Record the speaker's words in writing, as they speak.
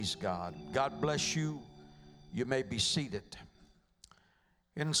Praise God. God bless you. You may be seated.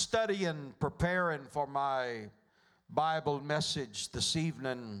 In studying, preparing for my Bible message this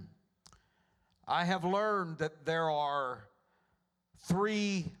evening, I have learned that there are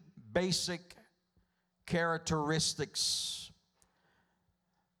three basic characteristics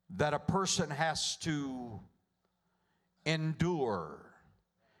that a person has to endure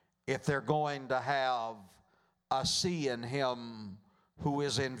if they're going to have a seeing Him who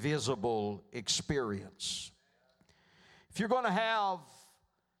is invisible experience. If you're going to have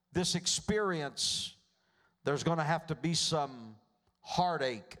this experience, there's going to have to be some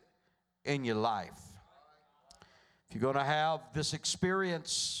heartache in your life. If you're going to have this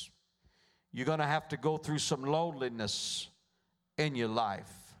experience, you're going to have to go through some loneliness in your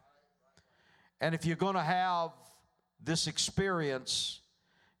life. And if you're going to have this experience,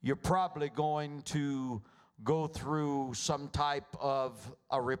 you're probably going to go through some type of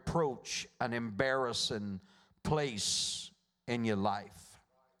a reproach, an embarrassing place in your life.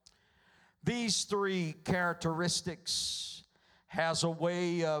 These three characteristics has a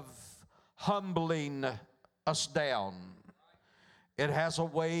way of humbling us down. It has a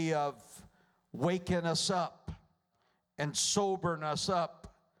way of waking us up and sobering us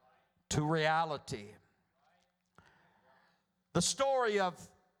up to reality. The story of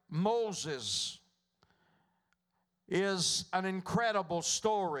Moses is an incredible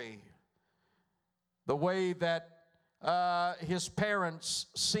story. The way that his parents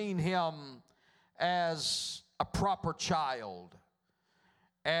seen him as a proper child.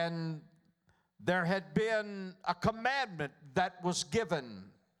 And there had been a commandment that was given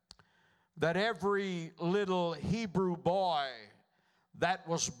that every little Hebrew boy that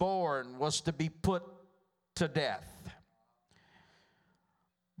was born was to be put to death.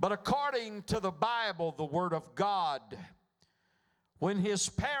 But according to the Bible, the Word of God, when his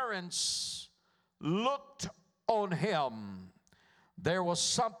parents looked on him, there was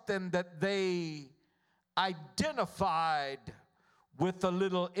something that they identified with the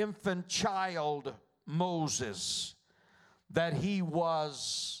little infant child Moses, that he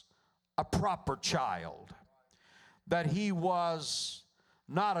was a proper child, that he was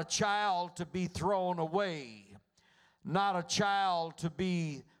not a child to be thrown away, not a child to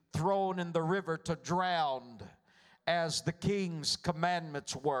be thrown in the river to drown, as the king's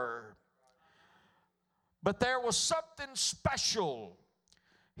commandments were. But there was something special.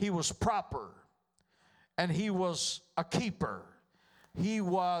 He was proper, and he was a keeper. He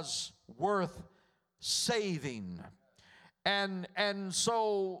was worth saving. And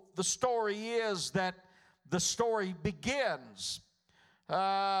so the story is that the story begins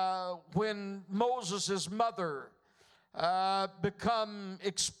when Moses' mother become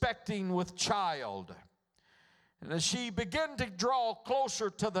expecting with child. And as she began to draw closer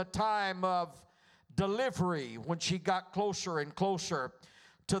to the time of delivery, when she got closer and closer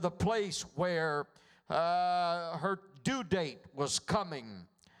to the place where her due date was coming,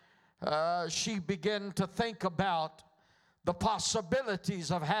 she began to think about the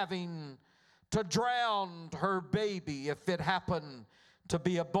possibilities of having to drown her baby if it happened to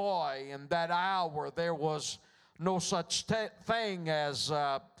be a boy. In that hour, there was no such thing as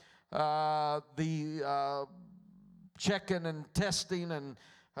the checking and testing and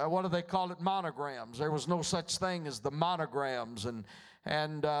what do they call it? Monograms. There was no such thing as the monograms, and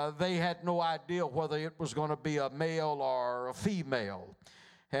they had no idea whether it was going to be a male or a female.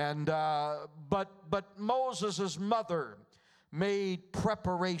 And but Moses' mother made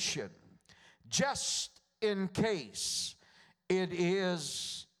preparation just in case it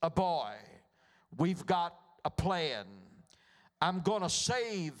is a boy. We've got a plan. I'm going to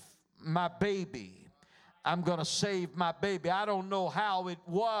save my baby. I'm going to save my baby. I don't know how it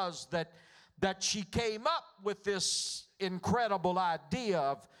was that she came up with this incredible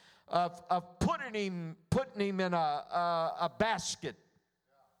idea of putting him in a basket.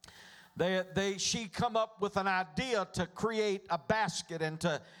 She come up with an idea to create a basket and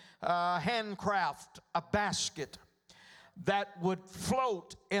to handcraft a basket that would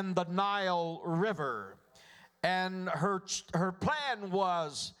float in the Nile River. And her plan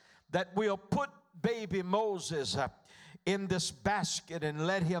was that we'll put baby Moses in this basket and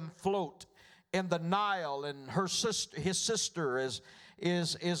let him float in the Nile, and his sister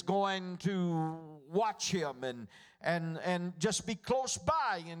is going to watch him and just be close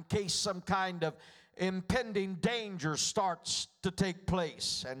by in case some kind of impending danger starts to take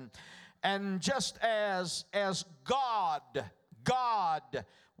place. And just as God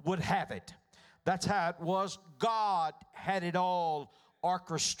would have it, that's how it was. God had it all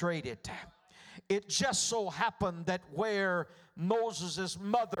orchestrated. It just so happened that where Moses'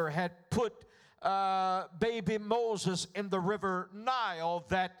 mother had put baby Moses in the river Nile,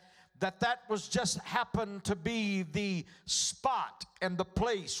 that was just happened to be the spot and the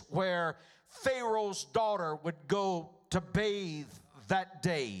place where Pharaoh's daughter would go to bathe that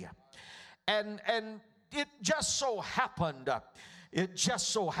day. And it just so happened,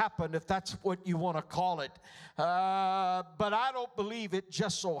 if that's what you want to call it, but I don't believe it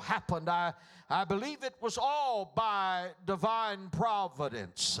just so happened. I believe it was all by divine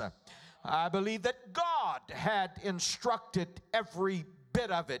providence. I believe that God had instructed every bit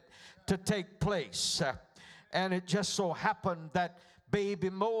of it to take place. And it just so happened that baby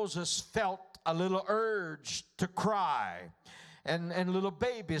Moses felt a little urge to cry. And little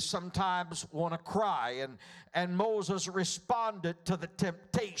babies sometimes want to cry. And Moses responded to the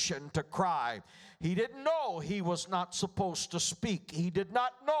temptation to cry. He didn't know he was not supposed to speak. He did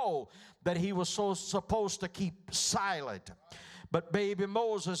not know that he was supposed to keep silent. But baby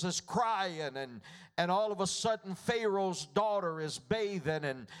Moses is crying, and all of a sudden Pharaoh's daughter is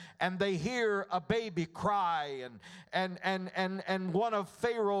bathing, and they hear a baby cry, and one of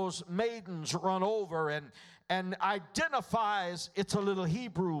Pharaoh's maidens run over and identifies it's a little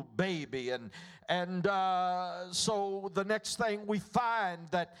Hebrew baby. And so the next thing we find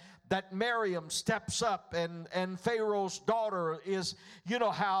that Miriam steps up, and Pharaoh's daughter is, you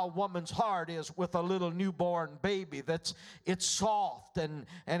know how a woman's heart is with a little newborn baby. It's soft and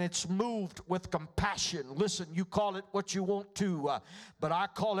it's moved with compassion. Listen, you call it what you want to, but I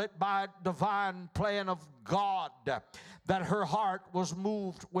call it by divine plan of God that her heart was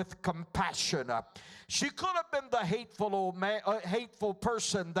moved with compassion. She could have been the hateful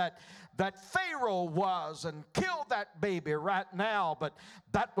person that Pharaoh was and killed that baby right now, but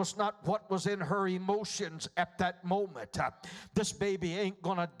that was not what was in her emotions at that moment. This baby ain't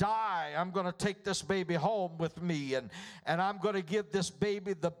gonna die. I'm gonna take this baby home with me, and I'm gonna give this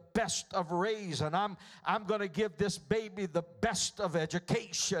baby the best of raising. I'm gonna give this baby the best of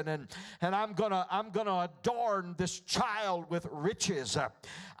education, and I'm gonna adorn this child with riches.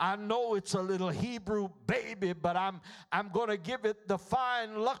 I know it's a little Hebrew baby, but I'm gonna give it the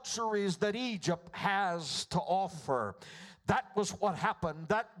fine luxuries that Egypt has to offer. That was what happened.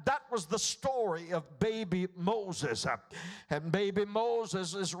 That was the story of baby Moses. And baby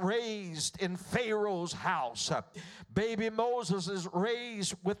Moses is raised in Pharaoh's house. Baby Moses is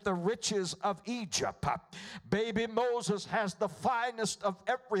raised with the riches of Egypt. Baby Moses has the finest of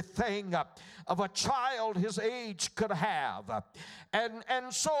everything of a child his age could have.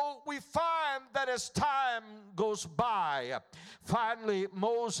 And so we find that as time goes by, finally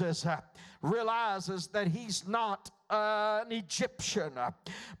Moses realizes that he's not an Egyptian,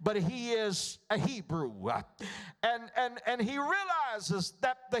 but he is a Hebrew. And he realizes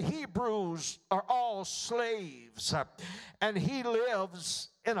that the Hebrews are all slaves, and he lives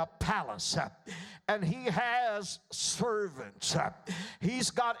in a palace, and he has servants. He's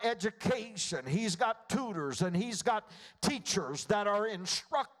got education, he's got tutors, and he's got teachers that are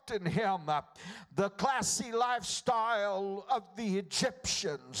instructing him the classy lifestyle of the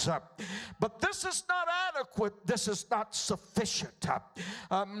Egyptians. But this is not adequate. This is not sufficient.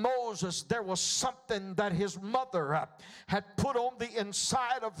 Moses, there was something that his mother had put on the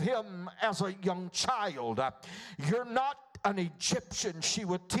inside of him as a young child. You're not an Egyptian, she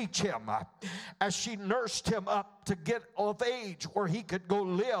would teach him as she nursed him up to get of age where he could go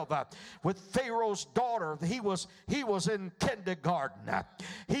live with Pharaoh's daughter. He was in kindergarten.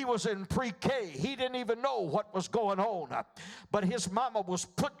 He was in pre-K. He didn't even know what was going on. But his mama was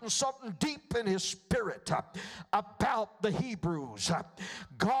putting something deep in his spirit about the Hebrews.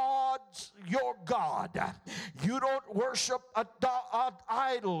 God's your God. You don't worship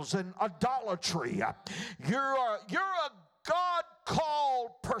idols and idolatry. You're a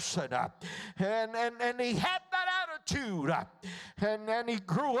God-called person, and he had that attitude, and he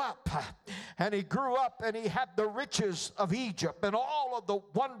grew up, and he had the riches of Egypt and all of the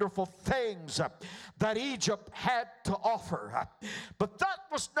wonderful things that Egypt had to offer. But that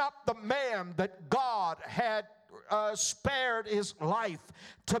was not the man that God had spared his life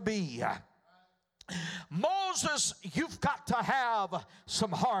to be. Moses, you've got to have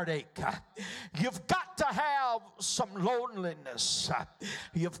some heartache. You've got to have some loneliness.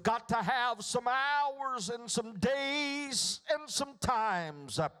 You've got to have some hours and some days and some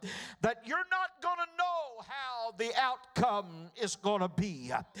times that you're not going to know how the outcome is going to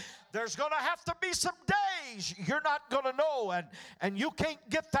be. There's going to have to be some days you're not going to know, and you can't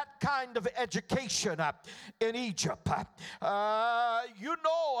get that kind of education in Egypt. You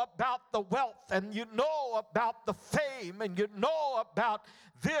know about the wealth, and you know about the fame, and you know about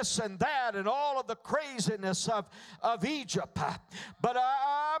this and that and all of the craziness of Egypt. But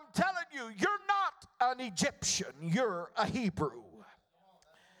I'm telling you, you're not an Egyptian, you're a Hebrew.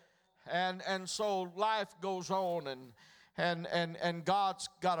 And so life goes on, and God's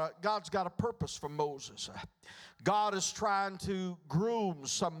got a purpose for Moses. God is trying to groom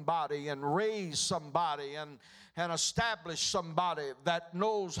somebody and raise somebody and establish somebody that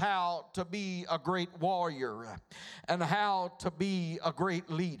knows how to be a great warrior and how to be a great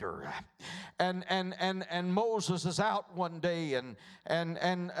leader. And Moses is out one day,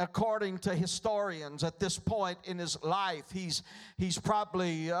 and according to historians at this point in his life, he's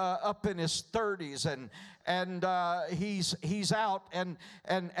probably up in his 30s, and he's out,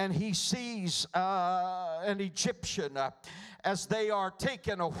 and he sees an Egyptian as they are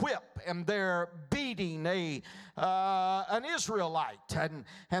taking a whip and they're beating an Israelite,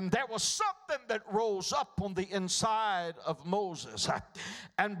 and there was something that rose up on the inside of Moses,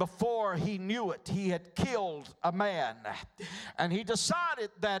 and before he knew it, he had killed a man, and he decided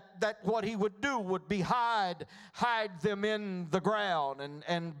that what he would do would be hide them in the ground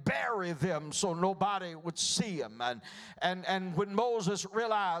and bury them so nobody would see him. And when Moses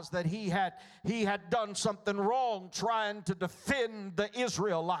realized that he had done something wrong trying to defend the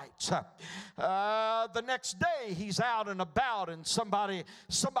Israelites, the next day he's out and about, and somebody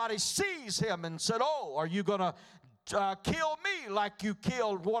sees him and said, "Oh, are you gonna kill me like you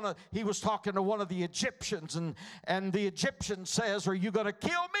killed one of," he was talking to one of the Egyptians, and the Egyptian says, "Are you gonna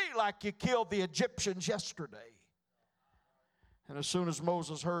kill me like you killed the Egyptians yesterday?" And as soon as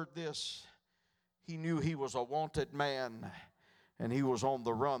Moses heard this, he knew he was a wanted man, and he was on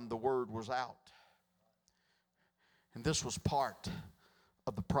the run. The word was out. And this was part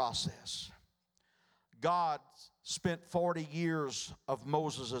of the process. God spent 40 years of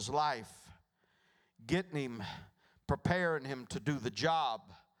Moses' life getting him, preparing him to do the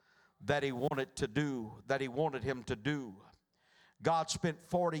job that he wanted to do, that he wanted him to do. God spent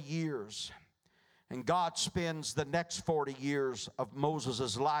 40 years, and God spends the next 40 years of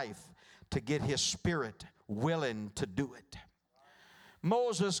Moses' life to get his spirit willing to do it.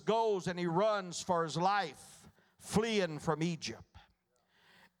 Moses goes and he runs for his life, fleeing from Egypt.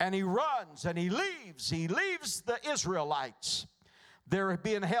 And he runs and he leaves the Israelites. They're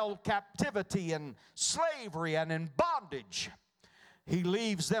being held captivity and slavery and in bondage. He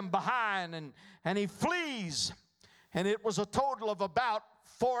leaves them behind and he flees. And it was a total of about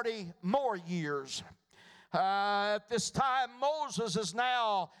 40 more years. At this time, Moses is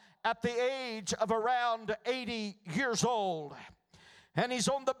now at the age of around 80 years old. And he's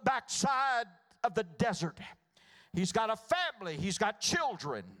on the backside of the desert. He's got a family. He's got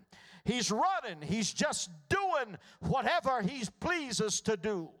children. He's running. He's just doing whatever he pleases to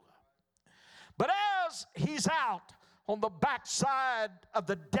do. But as he's out on the backside of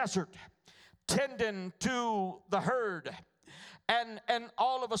the desert, tending to the herd, and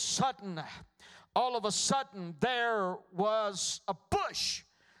all of a sudden, there was a bush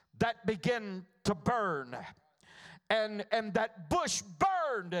that began to burn. And that bush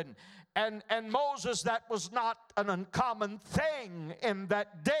burned, and Moses, that was not an uncommon thing in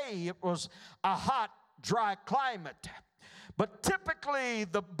that day. It was a hot, dry climate. But typically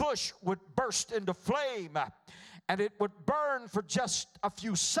the bush would burst into flame, and it would burn for just a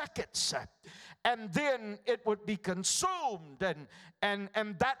few seconds, and then it would be consumed, and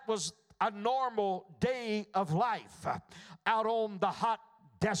that was a normal day of life out on the hot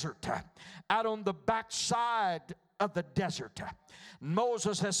desert, out on the backside of the desert.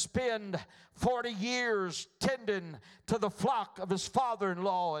 Moses has spent 40 years tending to the flock of his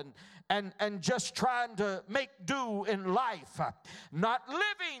father-in-law and just trying to make do in life, not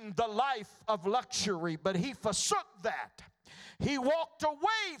living the life of luxury, but he forsook that. He walked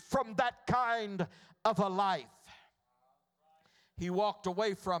away from that kind of a life. He walked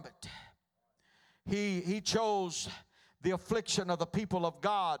away from it. He chose the affliction of the people of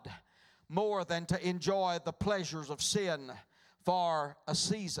God more than to enjoy the pleasures of sin for a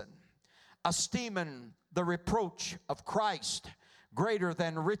season, esteeming the reproach of Christ greater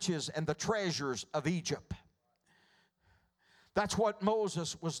than riches and the treasures of Egypt. That's what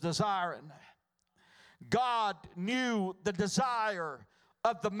Moses was desiring. God knew the desire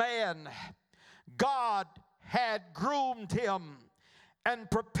of the man. God had groomed him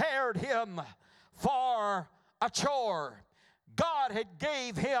and prepared him for a chore. God had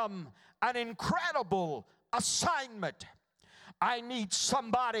gave him an incredible assignment, I need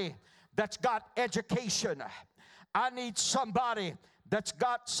somebody that's got education. I need somebody that's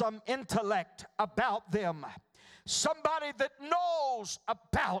got some intellect about them. Somebody that knows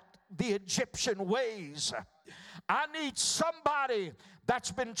about the Egyptian ways. I need somebody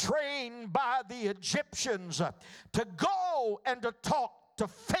that's been trained by the Egyptians to go and to talk to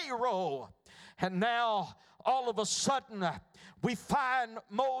Pharaoh. And now, all of a sudden, we find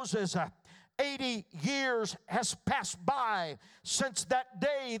Moses. 80 years has passed by since that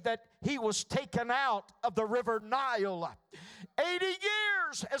day that he was taken out of the river Nile. 80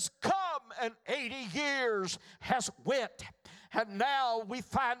 years has come and 80 years has went. And now we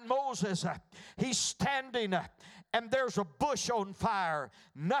find Moses. He's standing and there's a bush on fire.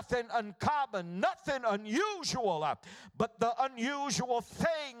 Nothing uncommon, nothing unusual. But the unusual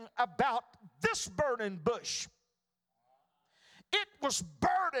thing about this burning bush, it was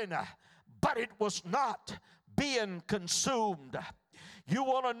burning, but it was not being consumed. You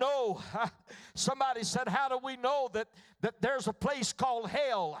want to know, somebody said, how do we know that there's a place called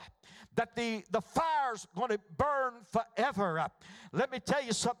hell, that the fire's going to burn forever? Let me tell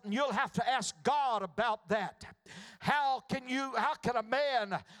you something, you'll have to ask God about that. How can a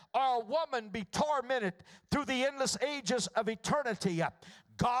man or a woman be tormented through the endless ages of eternity?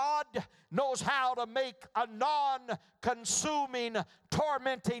 God knows how to make a non-consuming,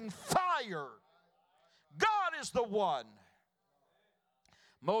 tormenting fire. God is the one.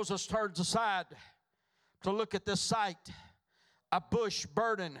 Moses turns aside to look at this sight, a bush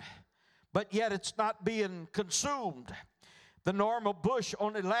burning, but yet it's not being consumed. The normal bush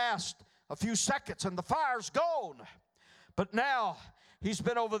only lasts a few seconds and the fire's gone. But now he's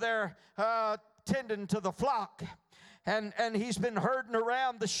been over there tending to the flock. And he's been herding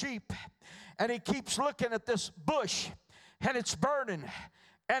around the sheep. And he keeps looking at this bush. And it's burning.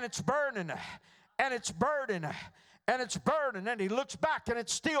 And it's burning. And it's burning. And it's burning. And he looks back and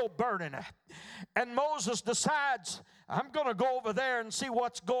it's still burning. And Moses decides, I'm going to go over there and see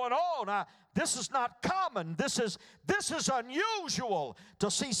what's going on. This is not common. This is unusual to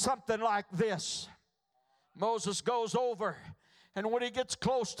see something like this. Moses goes over. And when he gets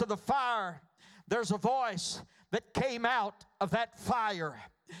close to the fire, there's a voice that came out of that fire.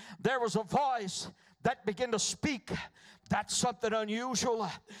 There was a voice that began to speak. That's something unusual.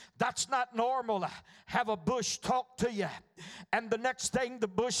 That's not normal. Have a bush talk to you. And the next thing the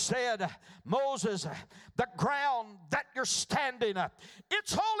bush said, Moses, the ground that you're standing,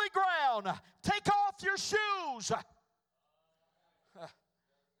 it's holy ground. Take off your shoes.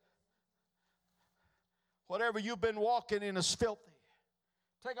 Whatever you've been walking in is filthy.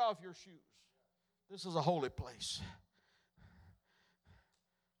 Take off your shoes. This is a holy place.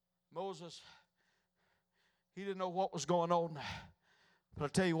 Moses, he didn't know what was going on. But I'll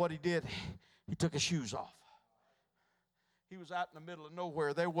tell you what he did. He took his shoes off. He was out in the middle of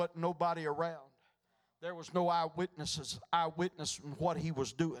nowhere. There wasn't nobody around. There was no eyewitness in what he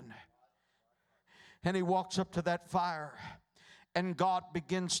was doing. And he walks up to that fire. And God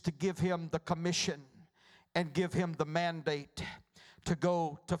begins to give him the commission and give him the mandate to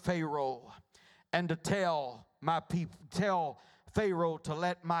go to Pharaoh and to tell Pharaoh to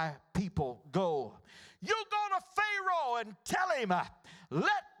let my people go. You go to Pharaoh and tell him,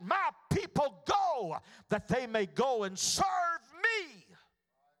 let my people go, that they may go and serve me.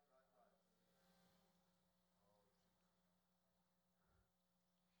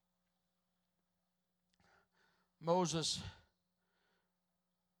 Moses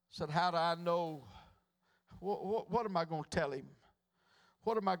said, how do I know? What am I going to tell him?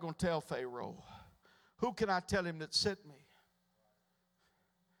 What am I going to tell Pharaoh? Who can I tell him that sent me?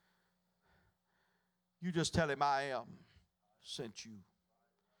 You just tell him I am sent you.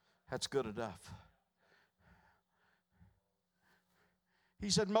 That's good enough. He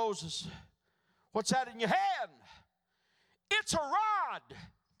said, Moses, what's that in your hand? It's a rod.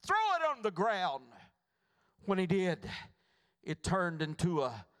 Throw it on the ground. When he did, it turned into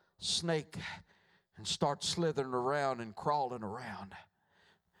a snake and started slithering around and crawling around.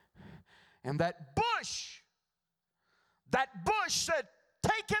 And that bush said,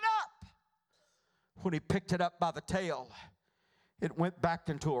 take it up. When he picked it up by the tail, it went back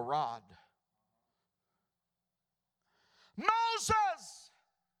into a rod. Moses,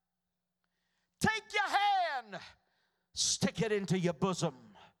 take your hand, stick it into your bosom.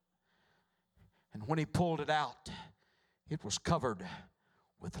 And when he pulled it out, it was covered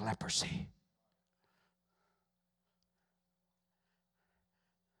with leprosy.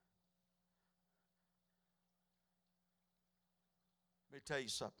 Let me tell you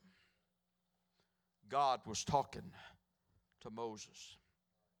something. God was talking to Moses.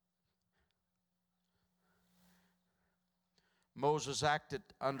 Moses acted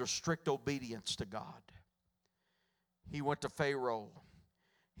under strict obedience to God. He went to Pharaoh.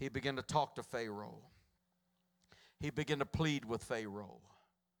 He began to talk to Pharaoh. He began to plead with Pharaoh.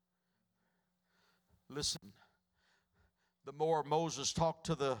 Listen, the more Moses talked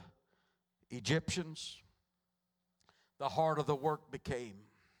to the Egyptians, the harder the work became.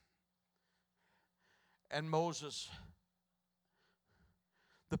 And Moses,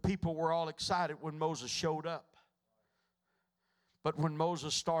 the people were all excited when Moses showed up. But when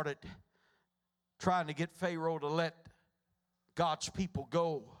Moses started trying to get Pharaoh to let God's people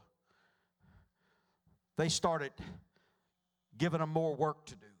go, they started giving them more work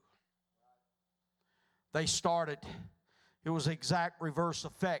to do. They started, it was the exact reverse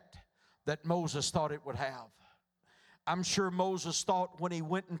effect that Moses thought it would have. I'm sure Moses thought when he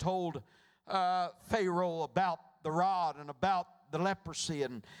went and told Pharaoh about the rod and about the leprosy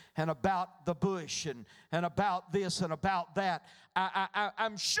and about the bush and about this and about that,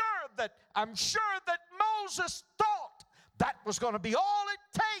 I'm sure that Moses thought that was going to be all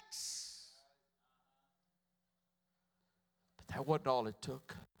it takes. But that wasn't all it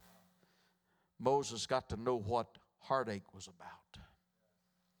took. Moses got to know what heartache was about.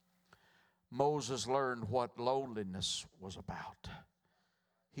 Moses learned what loneliness was about.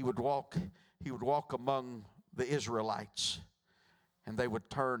 He would walk among the Israelites, and they would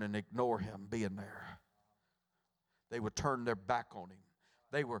turn and ignore him being there. They would turn their back on him.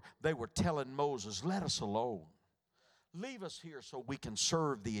 They were telling Moses, let us alone. Leave us here so we can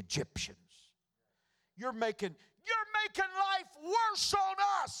serve the Egyptians. You're making life worse on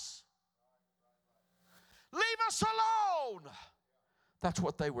us. Leave us alone. That's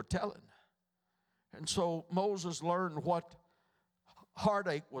what they were telling. And so Moses learned what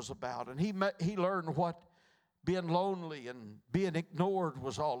heartache was about. And he learned what being lonely and being ignored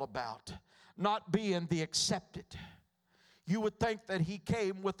was all about. Not being the accepted. You would think that he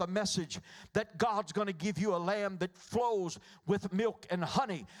came with a message that God's going to give you a land that flows with milk and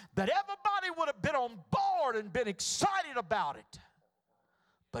honey, that everybody would have been on board and been excited about it.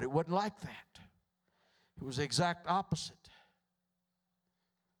 But it wasn't like that. It was the exact opposite.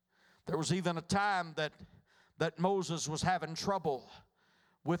 There was even a time that Moses was having trouble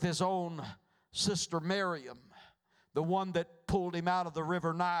with his own sister Miriam, the one that pulled him out of the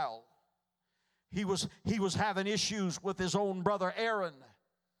river Nile. He was having issues with his own brother Aaron.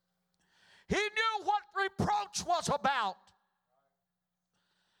 He knew what reproach was about.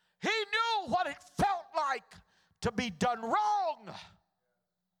 He knew what it felt like to be done wrong.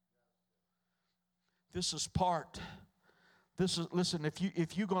 Listen,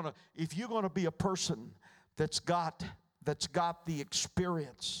 if you're gonna be a person that's got the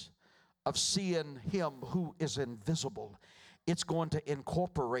experience of seeing him who is invisible, it's going to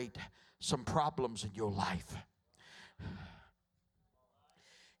incorporate some problems in your life.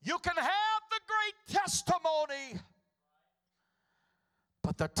 You can have the great testimony,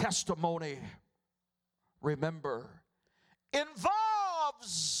 but the testimony, remember,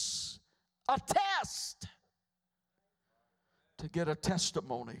 involves a test. To get a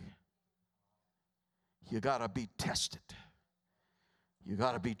testimony, you got to be tested. You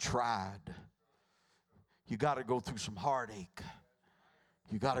got to be tried. You got to go through some heartache.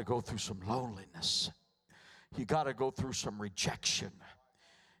 You got to go through some loneliness. You got to go through some rejection.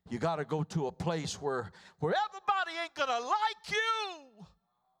 You got to go to a place where everybody ain't going to like you.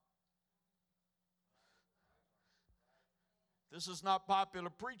 This is not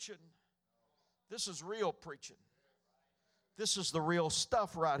popular preaching. This is real preaching. This is the real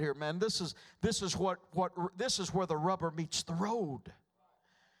stuff right here, man. This is where the rubber meets the road.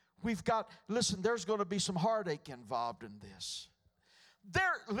 Listen, there's going to be some heartache involved in this.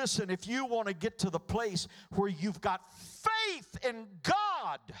 Listen, if you want to get to the place where you've got faith in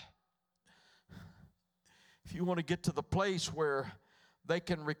God, if you want to get to the place where they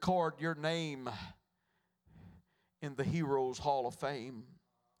can record your name in the Heroes Hall of Fame,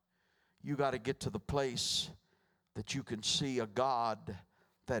 you got to get to the place that you can see a God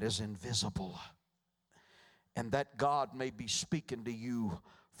that is invisible. And that God may be speaking to you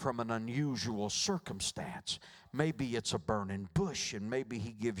from an unusual circumstance. Maybe it's a burning bush, and maybe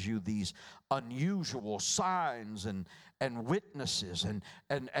he gives you these unusual signs and witnesses,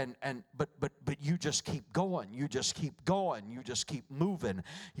 but you just keep going, you just keep going, you just keep moving,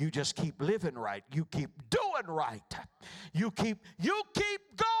 you just keep living right, you keep doing right, you keep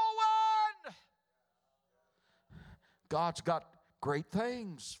going. God's got great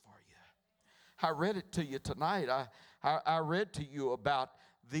things for you. I read it to you tonight. I read to you about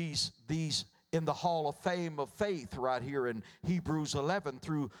these in the hall of fame of faith right here in Hebrews 11,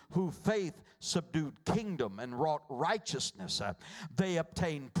 through who faith subdued kingdom and wrought righteousness. They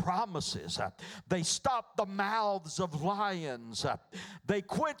obtained promises. They stopped the mouths of lions. They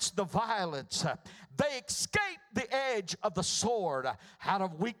quenched the violence. They escaped the edge of the sword. Out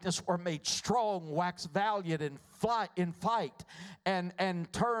of weakness were made strong, waxed valiant in fight,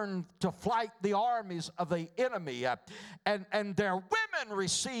 and turned to flight the armies of the enemy. And their women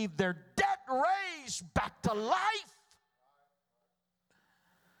received their dead raised back to life.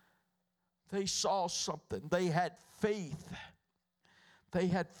 They saw something. They had faith. They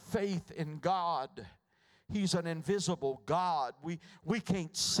had faith in God. He's an invisible God. We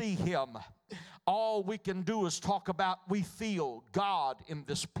can't see Him. All we can do is talk about we feel God in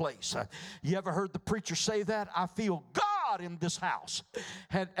this place. You ever heard the preacher say that? I feel God in this house.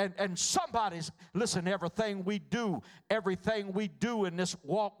 And somebody's, listen, everything we do in this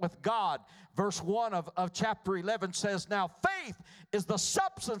walk with God. Verse 1 of chapter 11 says, now faith is the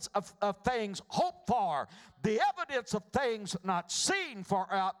substance of things hoped for, the evidence of things not seen, for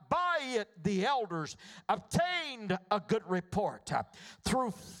by it the elders obtained a good report.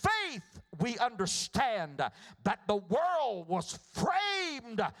 Through faith we understand that the world was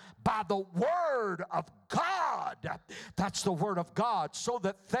framed by the Word of God. That's the Word of God. So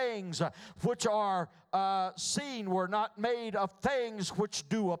that things which are seen were not made of things which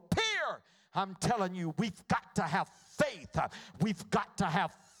do appear. I'm telling you, we've got to have faith. We've got to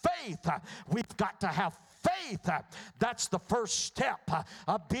have faith. We've got to have faith. That's the first step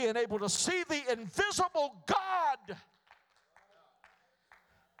of being able to see the invisible God.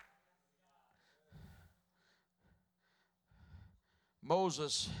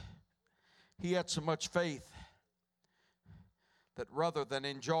 Moses, he had so much faith that rather than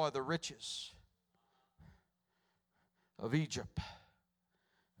enjoy the riches of Egypt,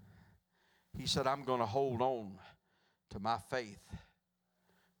 he said, I'm going to hold on to my faith.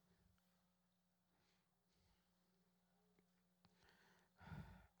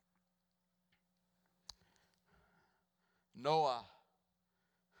 Noah,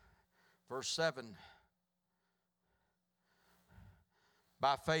 verse 7.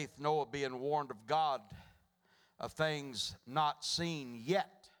 By faith, Noah, being warned of God of things not seen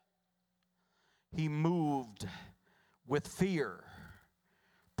yet, he moved with fear,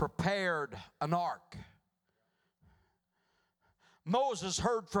 prepared an ark. Moses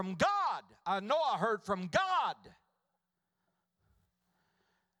heard from God. Noah heard from God.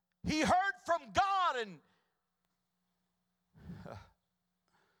 He heard from God, and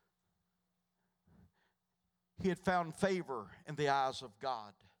he had found favor in the eyes of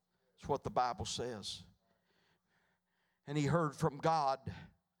God. That's what the Bible says. And he heard from God.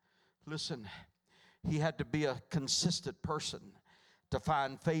 Listen, he had to be a consistent person to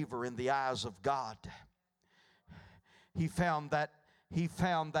find favor in the eyes of God. He found that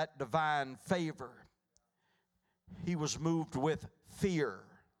divine favor. He was moved with fear,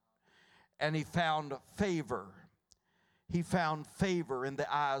 and he found favor. He found favor in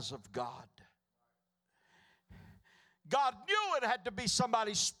the eyes of God. God knew it had to be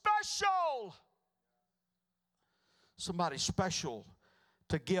somebody special. Somebody special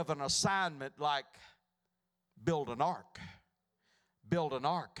to give an assignment like build an ark. Build an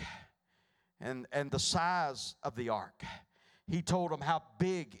ark. And the size of the ark. He told them how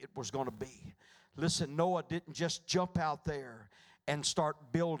big it was going to be. Listen, Noah didn't just jump out there and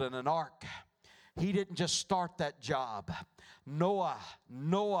start building an ark. He didn't just start that job. Noah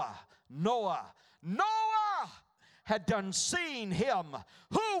had done seen him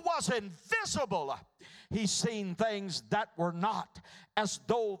who was invisible. He's seen things that were not as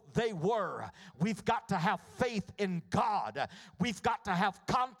though they were. We've got to have faith in God. We've got to have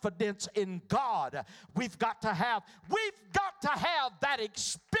confidence in God. We've got to have that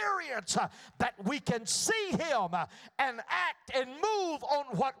experience that we can see Him and act and move on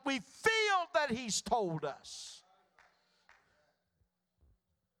what we feel that He's told us.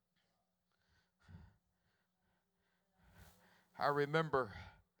 I remember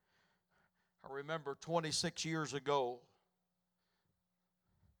 26 years ago,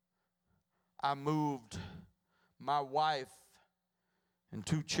 I moved my wife and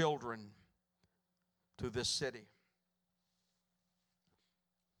 2 children to this city.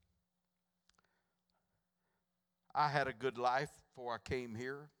 I had a good life before I came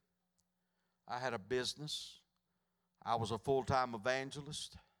here. I had a business. I was a full-time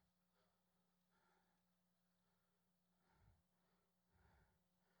evangelist.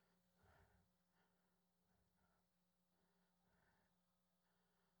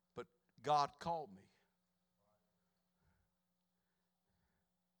 But God called me.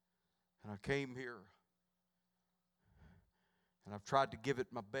 And I came here, and I've tried to give it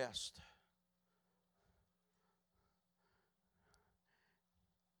my best.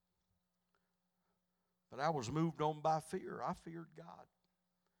 But I was moved on by fear. I feared God.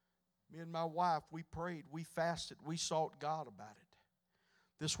 Me and my wife, we prayed, we fasted, we sought God about it.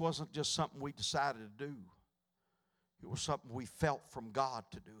 This wasn't just something we decided to do. It was something we felt from God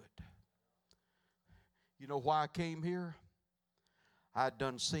to do it. You know why I came here? I had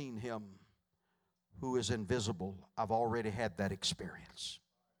done seen Him who is invisible. I've already had that experience.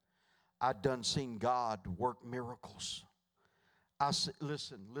 I'd done seen God work miracles.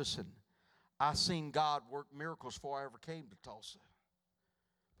 Listen. I seen God work miracles before I ever came to Tulsa.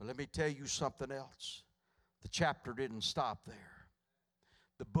 But let me tell you something else. The chapter didn't stop there.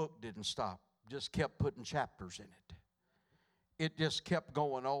 The book didn't stop. Just kept putting chapters in it. It just kept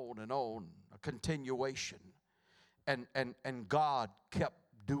going on and on, a continuation. And God kept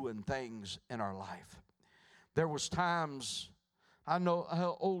doing things in our life. There was times, I know,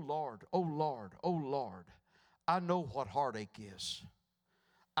 oh Lord, I know what heartache is.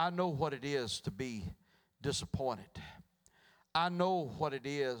 I know what it is to be disappointed. I know what it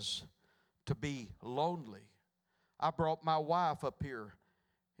is to be lonely. I brought my wife up here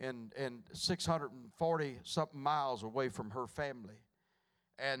and 640 something miles away from her family.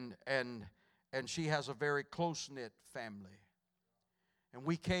 And she has a very close-knit family. And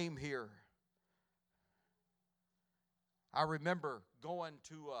we came here. I remember going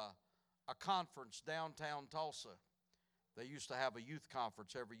to a conference downtown Tulsa. They used to have a youth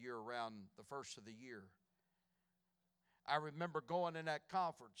conference every year around the first of the year. I remember going in that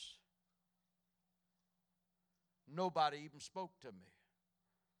conference. Nobody even spoke to me.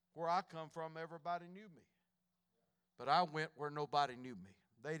 Where I come from, everybody knew me. But I went where nobody knew me.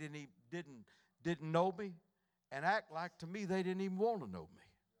 They didn't know me and act like to me they didn't even want to know me.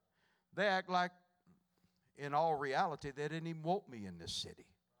 They act like, in all reality, they didn't even want me in this city.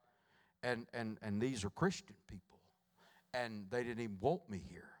 And these are Christian people. And they didn't even want me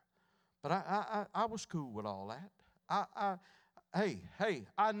here. But I was cool with all that. Hey,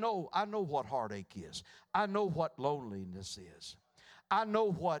 I know what heartache is. I know what loneliness is. I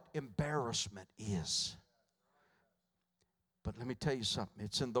know what embarrassment is. But let me tell you something.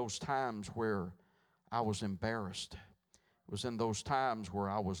 It's in those times where I was embarrassed. It was in those times where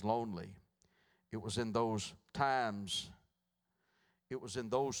I was lonely. It was in those times,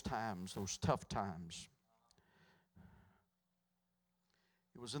 those tough times.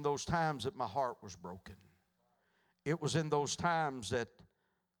 It was in those times that my heart was broken. It was in those times that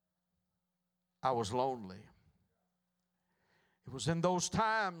I was lonely. It was in those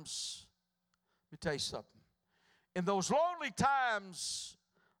times, let me tell you something. In those lonely times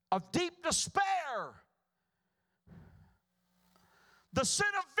of deep despair, the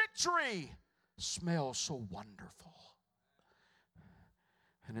scent of victory smells so wonderful.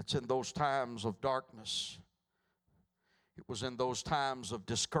 And it's in those times of darkness, it was in those times of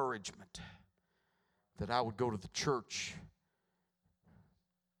discouragement that I would go to the church.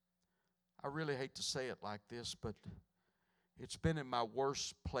 I really hate to say it like this, but it's been in my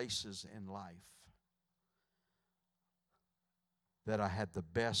worst places in life that I had the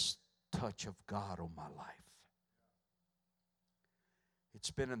best touch of God on my life.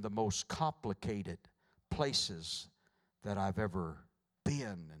 It's been in the most complicated places that I've ever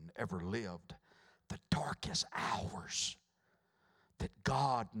been and ever lived, the darkest hours, that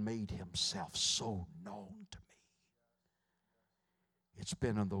God made Himself so known to me. It's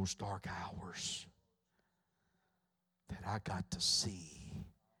been in those dark hours that I got to see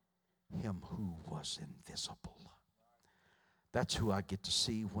Him who was invisible. That's who I get to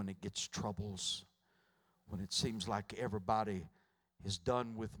see when it gets troubles, when it seems like everybody is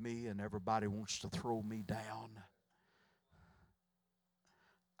done with me and everybody wants to throw me down.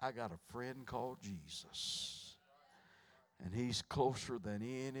 I got a friend called Jesus, and He's closer than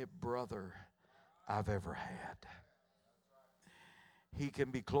any brother I've ever had. He can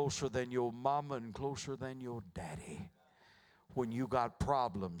be closer than your mama and closer than your daddy. When you got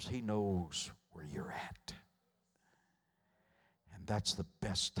problems, He knows where you're at. And that's the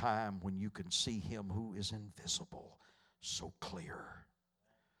best time, when you can see Him who is invisible so clear.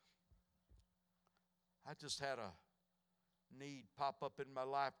 I just had a need pop up in my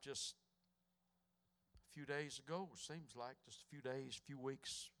life just a few days ago. Seems like just a few days, few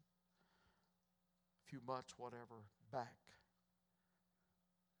weeks, few months, whatever, back.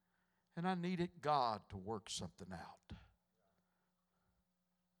 And I needed God to work something out.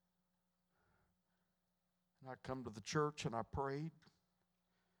 And I come to the church and I prayed.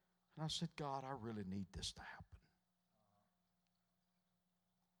 And I said, God, I really need this to happen.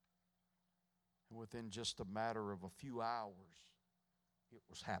 within just a matter of a few hours, it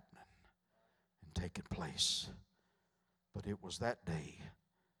was happening and taking place. But it was that day,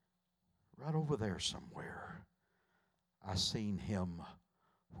 right over there somewhere, I seen him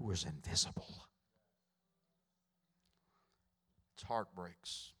who was invisible. It's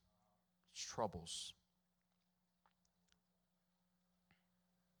heartbreaks, it's troubles.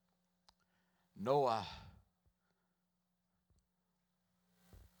 Noah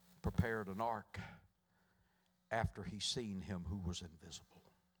prepared an ark after he seen him who was invisible.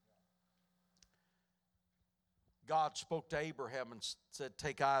 God spoke to Abraham and said,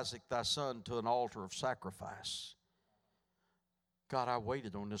 "Take Isaac thy son to an altar of sacrifice." God, I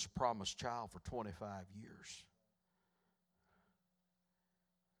waited on this promised child for 25 years.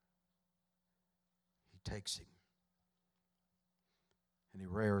 He takes him and he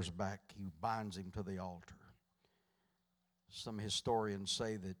rears back. He binds him to the altar. Some historians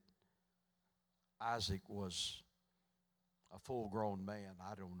say that Isaac was a full-grown man.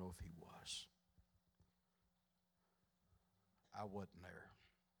 I don't know if he was. I wasn't there.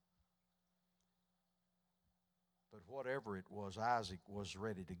 But whatever it was, Isaac was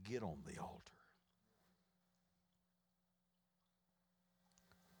ready to get on the altar.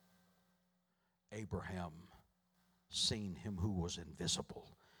 Abraham seen him who was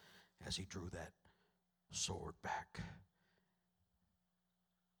invisible as he drew that sword back.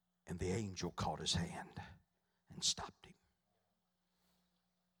 And the angel caught his hand and stopped him.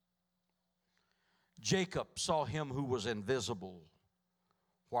 Jacob saw him who was invisible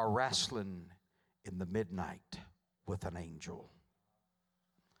while wrestling in the midnight with an angel.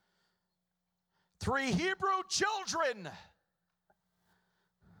 3 Hebrew children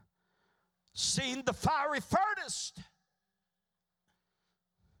seen the fiery furnace.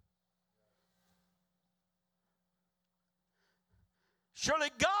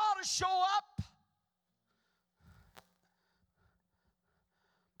 Surely God will show up.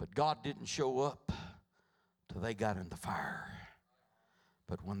 But God didn't show up till they got in the fire.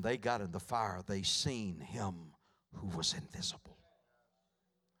 But when they got in the fire, they seen him who was invisible.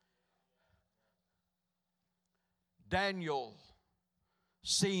 Daniel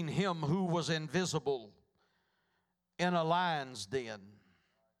seen him who was invisible in a lion's den.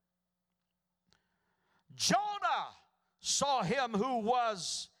 Jonah saw him who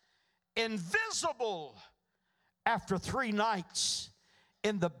was invisible after 3 nights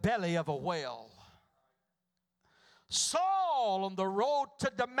in the belly of a whale. Saul on the road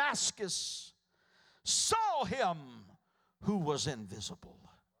to Damascus saw him who was invisible.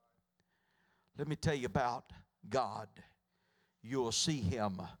 Let me tell you about God. You'll see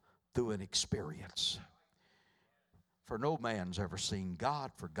him through an experience. For no man's ever seen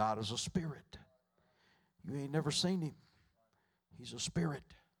God, for God is a spirit. You ain't never seen him. He's a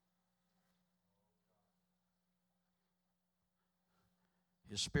spirit.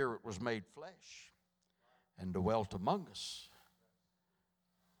 His spirit was made flesh and dwelt among us.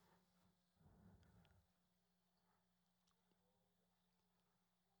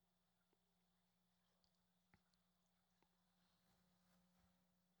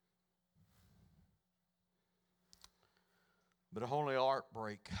 But only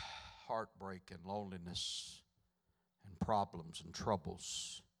heartbreak and loneliness and problems and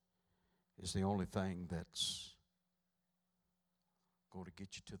troubles is the only thing that's going to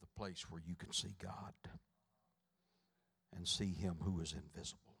get you to the place where you can see God and see him who is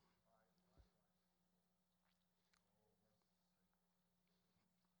invisible.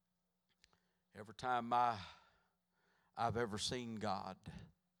 Every time I've ever seen God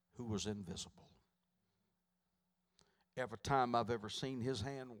who was invisible, every time I've ever seen his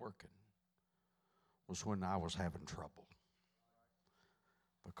hand working was when I was having trouble.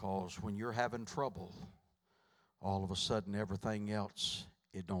 Because when you're having trouble, all of a sudden everything else,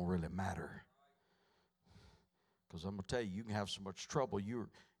 it don't really matter. Because I'm going to tell you, you can have so much trouble, you're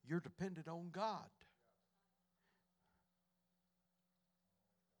dependent on God.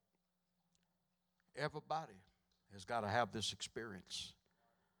 Everybody has got to have this experience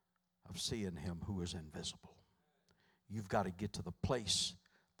of seeing him who is invisible. You've got to get to the place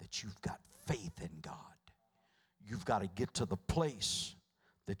that you've got faith in God. You've got to get to the place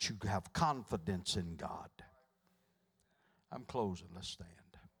that you have confidence in God. I'm closing. Let's stand.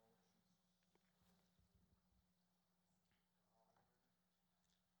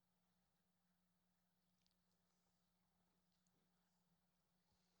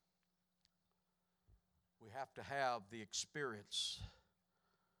 We have to have the experience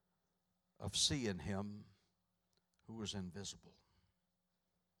of seeing him who is invisible.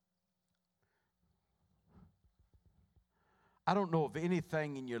 I don't know of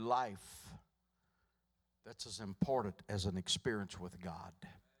anything in your life that's as important as an experience with God.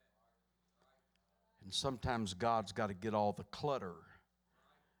 And sometimes God's got to get all the clutter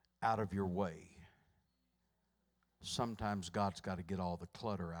out of your way. Sometimes God's got to get all the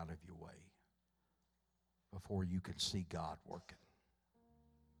clutter out of your way before you can see God working.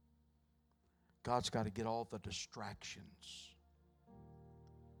 God's got to get all the distractions.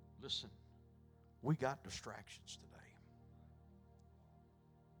 Listen, we got distractions today.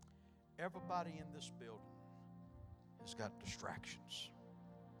 Everybody in this building has got distractions.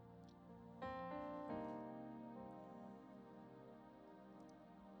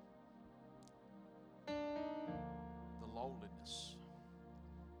 The loneliness,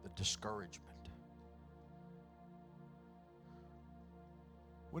 the discouragement.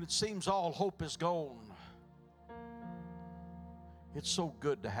 When it seems all hope is gone, it's so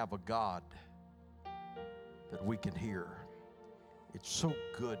good to have a God that we can hear. It's so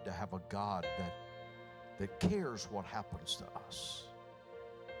good to have a God that cares what happens to us.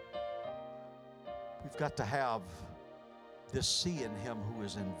 We've got to have this seeing Him who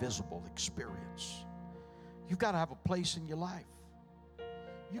is invisible experience. You've got to have a place in your life.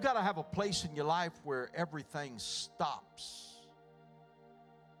 You've got to have a place in your life where everything stops.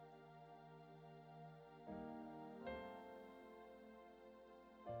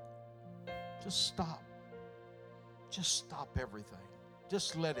 Just stop. Just stop everything.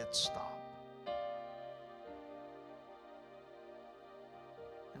 Just let it stop.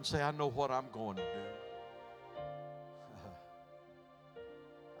 And say, I know what I'm going to do.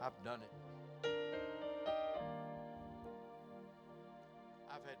 I've done it.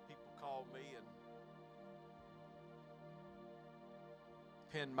 I've had people call me and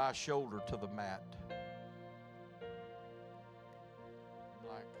pin my shoulder to the mat. I'm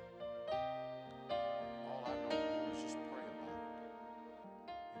like, all I know to do is just pray about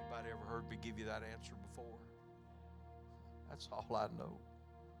it. Anybody ever heard me give you that answer before? That's all I know.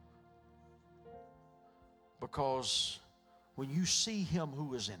 Because when you see Him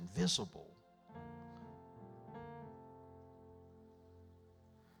who is invisible,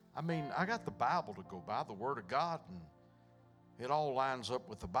 I mean, I got the Bible to go by, the Word of God, and it all lines up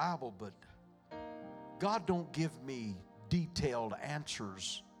with the Bible, but God don't give me detailed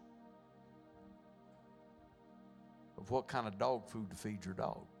answers of what kind of dog food to feed your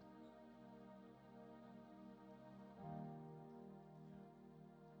dog.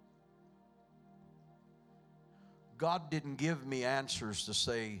 God didn't give me answers to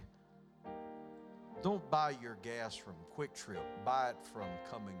say, don't buy your gas from Quick Trip, buy it from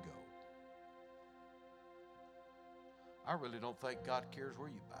Come and Go. I really don't think God cares where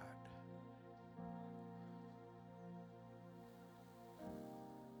you buy it.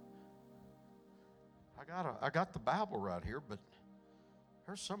 I got the Bible right here, but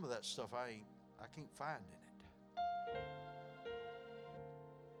there's some of that stuff I can't find in it.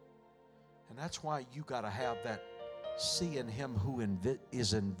 And that's why you got to have that seeing Him who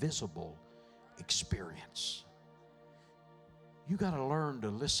is invisible experience. You got to learn to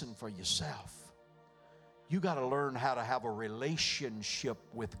listen for yourself. You got to learn how to have a relationship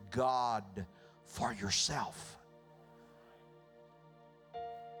with God for yourself.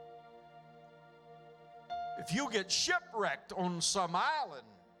 If you get shipwrecked on some island,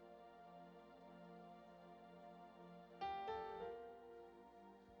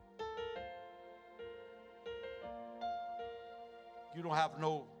 you don't have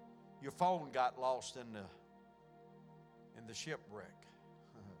your phone got lost in the shipwreck.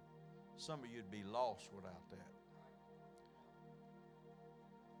 Some of you'd be lost without that.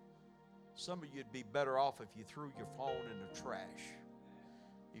 Some of you'd be better off if you threw your phone in the trash.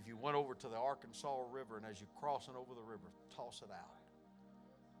 If you went over to the Arkansas River and as you're crossing over the river, toss it out.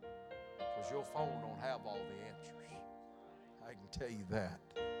 Because your phone don't have all the answers. I can tell you that.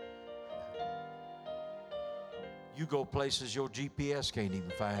 You go places your GPS can't even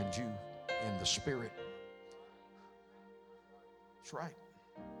find you in the spirit. That's right.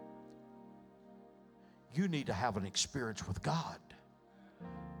 You need to have an experience with God.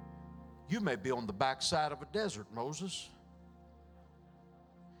 You may be on the backside of a desert, Moses.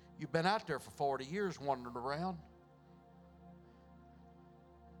 You've been out there for 40 years wandering around.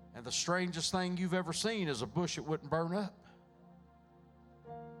 And the strangest thing you've ever seen is a bush that wouldn't burn up.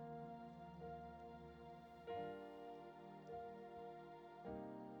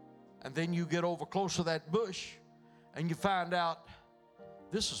 And then you get over close to that bush and you find out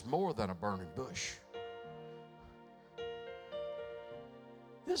this is more than a burning bush.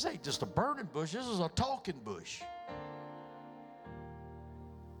 This ain't just a burning bush, this is a talking bush.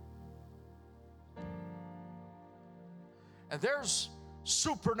 And there's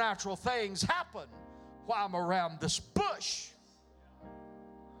supernatural things happen while I'm around this bush.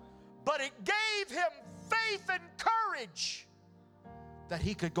 But it gave him faith and courage that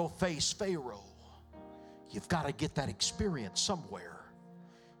he could go face Pharaoh. You've got to get that experience somewhere.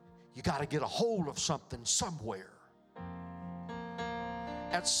 You got to get a hold of something somewhere.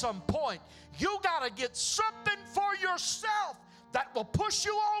 At some point, you got to get something for yourself that will push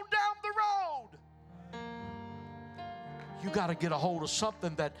you on down the road. You got to get a hold of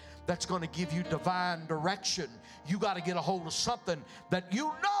something that's going to give you divine direction. You got to get a hold of something that you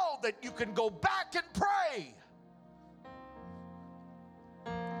know that you can go back and pray.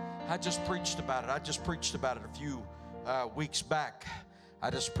 I just preached about it. I just preached about it a few weeks back. I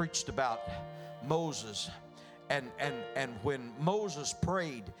just preached about Moses. And when Moses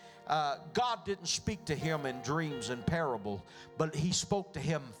prayed, God didn't speak to him in dreams and parable, but he spoke to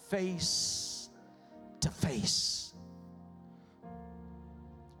him face to face.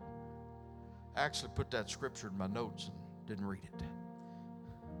 I actually put that scripture in my notes and didn't read it.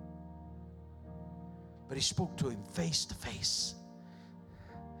 But he spoke to him face to face.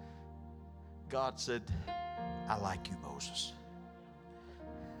 God said, I like you, Moses.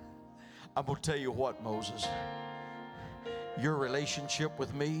 I'm going to tell you what, Moses. Your relationship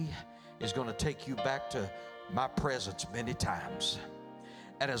with me is going to take you back to my presence many times.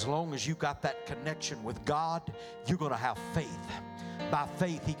 And as long as you got that connection with God, you're going to have faith. By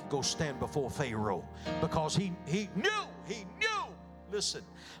faith, he could go stand before Pharaoh because he knew, listen,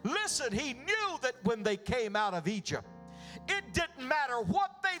 he knew that when they came out of Egypt, it didn't matter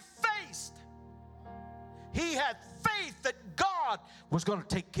what they faced. He had faith that God was going to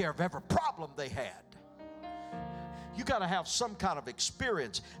take care of every problem they had. You got to have some kind of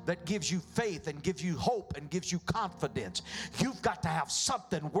experience that gives you faith and gives you hope and gives you confidence. You've got to have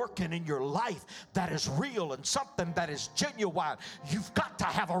something working in your life that is real and something that is genuine. You've got to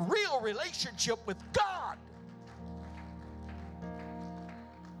have a real relationship with God.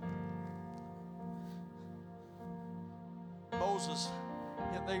 Moses,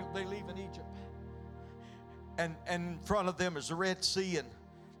 they leave in Egypt. And in front of them is the Red Sea, and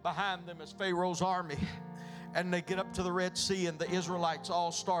behind them is Pharaoh's army. And they get up to the Red Sea, and the Israelites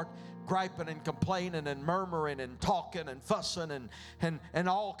all start griping and complaining and murmuring and talking and fussing and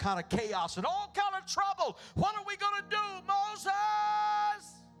all kind of chaos and all kind of trouble. What are we going to do, Moses?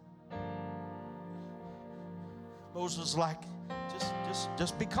 Moses is like,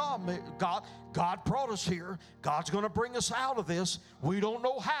 just be calm. God brought us here. God's going to bring us out of this. We don't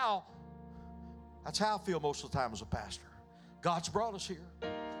know how. That's how I feel most of the time as a pastor. God's brought us here.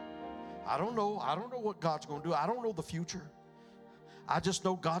 I don't know what God's going to do. I don't know the future. I just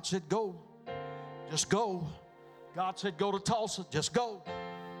know God said go. Just go. God said go to Tulsa. Just go.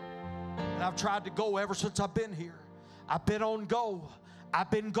 And I've tried to go ever since I've been here. I've been on go.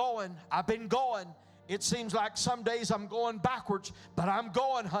 I've been going. It seems like some days I'm going backwards, but I'm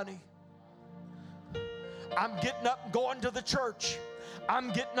going, honey. I'm getting up and going to the church.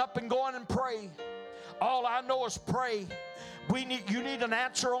 I'm getting up and going and pray. All I know is pray. You need an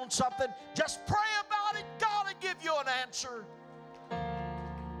answer on something. Just pray about it. God will give you an answer.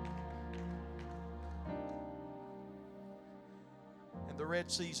 And the Red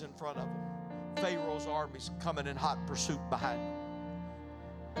Sea's in front of them. Pharaoh's army's coming in hot pursuit behind them.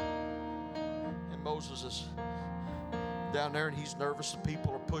 And Moses is down there, and he's nervous. The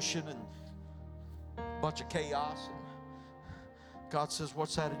people are pushing and a bunch of chaos. And God says,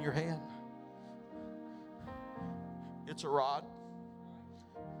 what's that in your hand? It's a rod.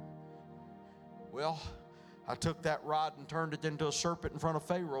 Well, I took that rod and turned it into a serpent in front of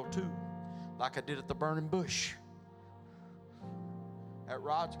Pharaoh too, like I did at the burning bush. That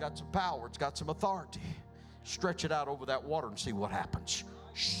rod's got some power. It's got some authority. Stretch it out over that water and see what happens.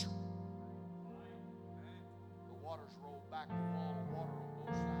 The waters rolled back, the wall of water on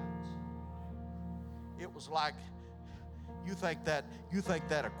both sides. It was like, you think that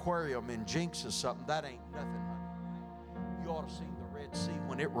aquarium in Jinx is something. That ain't nothing, honey. You ought to see the Red Sea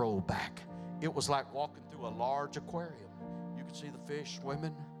when it rolled back. It was like walking through a large aquarium. You could see the fish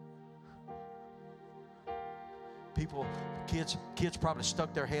swimming. Kids probably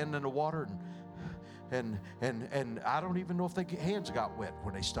stuck their hand in the water and I don't even know if their hands got wet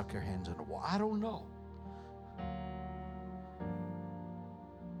when they stuck their hands in the water. I don't know.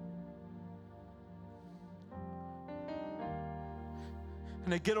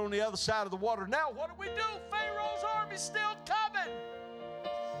 And they get on the other side of the water. Now, what do we do? Pharaoh's army's still coming.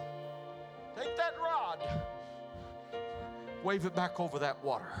 Take that rod. Wave it back over that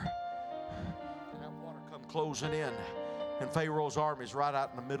water. And that water come closing in. And Pharaoh's army's right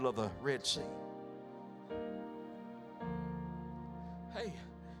out in the middle of the Red Sea. Hey,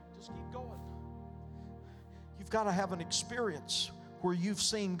 just keep going. You've got to have an experience where you've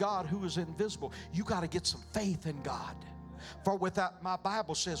seen God who is invisible. You got to get some faith in God. For without, my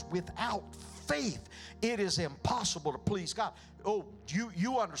Bible says, without faith, it is impossible to please God. Oh,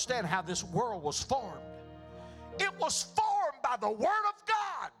 you understand how this world was formed. It was formed by the Word of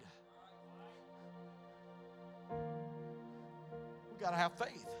God. We got to have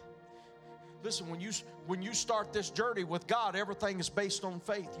faith. Listen, when you start this journey with God, everything is based on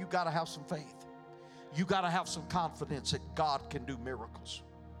faith. You got to have some faith. You got to have some confidence that God can do miracles.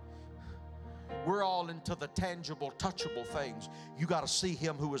 We're all into the tangible, touchable things. You got to see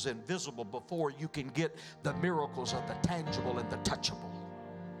Him who is invisible before you can get the miracles of the tangible and the touchable.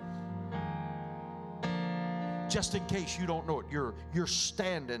 Just in case you don't know it, you're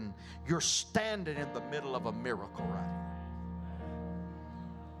standing in the middle of a miracle right here.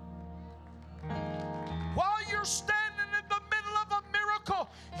 While you're standing in the middle of a miracle,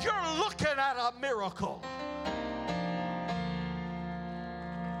 you're looking at a miracle.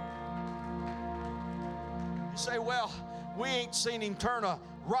 You say, well, we ain't seen Him turn a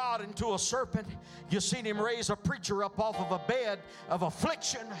rod into a serpent. You seen Him raise a preacher up off of a bed of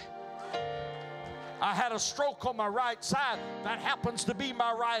affliction. I had a stroke on my right side. That happens to be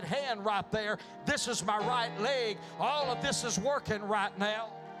my right hand right there. This is my right leg. All of this is working right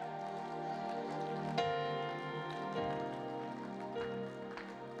now.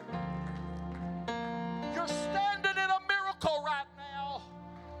 You're standing in a miracle right now.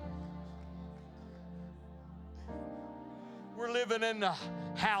 We're living in a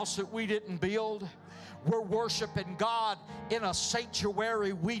house that we didn't build. We're worshiping God in a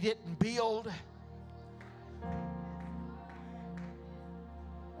sanctuary we didn't build.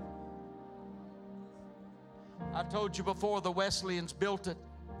 I told you before, the Wesleyans built it,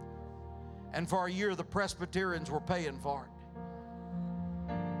 and for a year the Presbyterians were paying for it.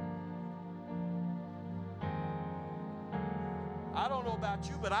 I don't know about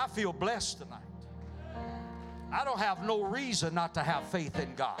you, but I feel blessed tonight. I don't have no reason not to have faith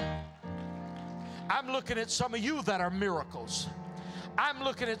in God. I'm looking at some of you that are miracles. I'm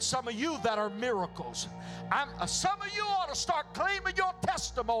looking at some of you that are miracles. Some of you ought to start claiming your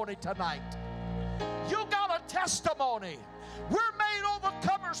testimony tonight. You got a testimony. We're made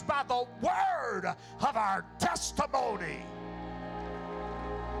overcomers by the word of our testimony.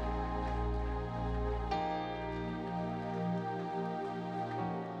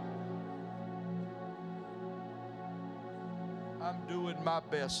 I'm doing my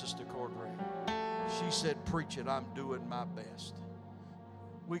best, Sister Cordray. She said, preach it. I'm doing my best.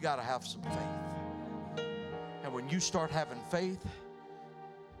 We got to have some faith. And when you start having faith,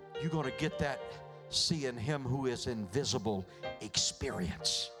 you're going to get that seeing Him who is invisible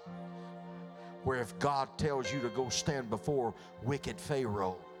experience. Where if God tells you to go stand before wicked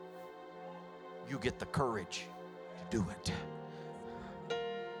Pharaoh, you get the courage to do it.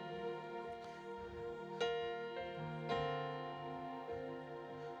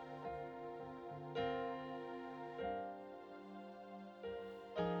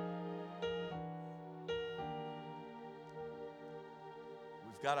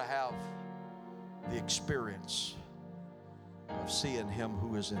 We've got to have the experience of seeing Him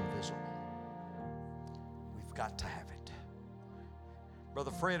who is invisible. We've got to have it.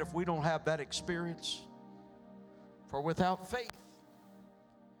 Brother Fred, if we don't have that experience, for without faith,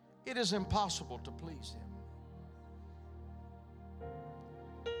 it is impossible to please Him.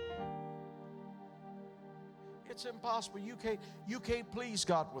 It's impossible. You can't please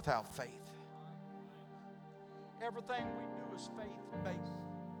God without faith. Everything we do is faith-based.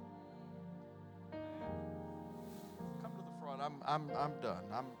 I'm done.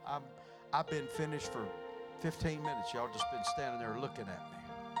 I've been finished for 15 minutes. Y'all just been standing there looking at me.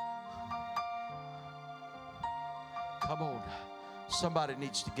 Come on. Somebody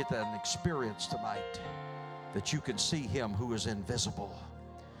needs to get that an experience tonight that you can see Him who is invisible.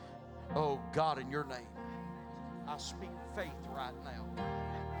 Oh God, in your name, I speak faith right now.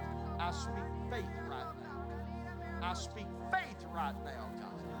 I speak faith right now. I speak faith right now,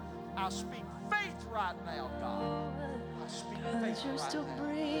 God. I speak faith right now, God. I speak faith you're right still now.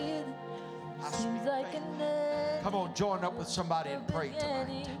 breathing. I Seems speak like faith. an end. Come on, join up with somebody and pray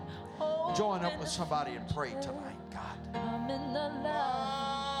tonight. Join up with somebody and pray tonight, God. I'm in the light.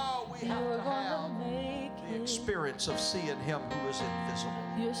 Oh, we have You're to gonna have make the it. experience of seeing Him who is invisible.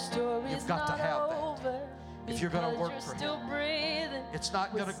 Your story's You've got to not have that. over If you're going to because work you're for still Him. breathing. It's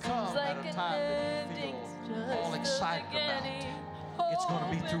not going to What come seems at like a an time that you ending's feel just all the excited about beginning. it. It's going to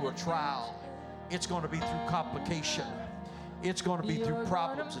be through a trial. It's going to be through complication. It's going to be through You're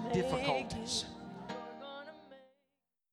problems gonna and make difficulties. it.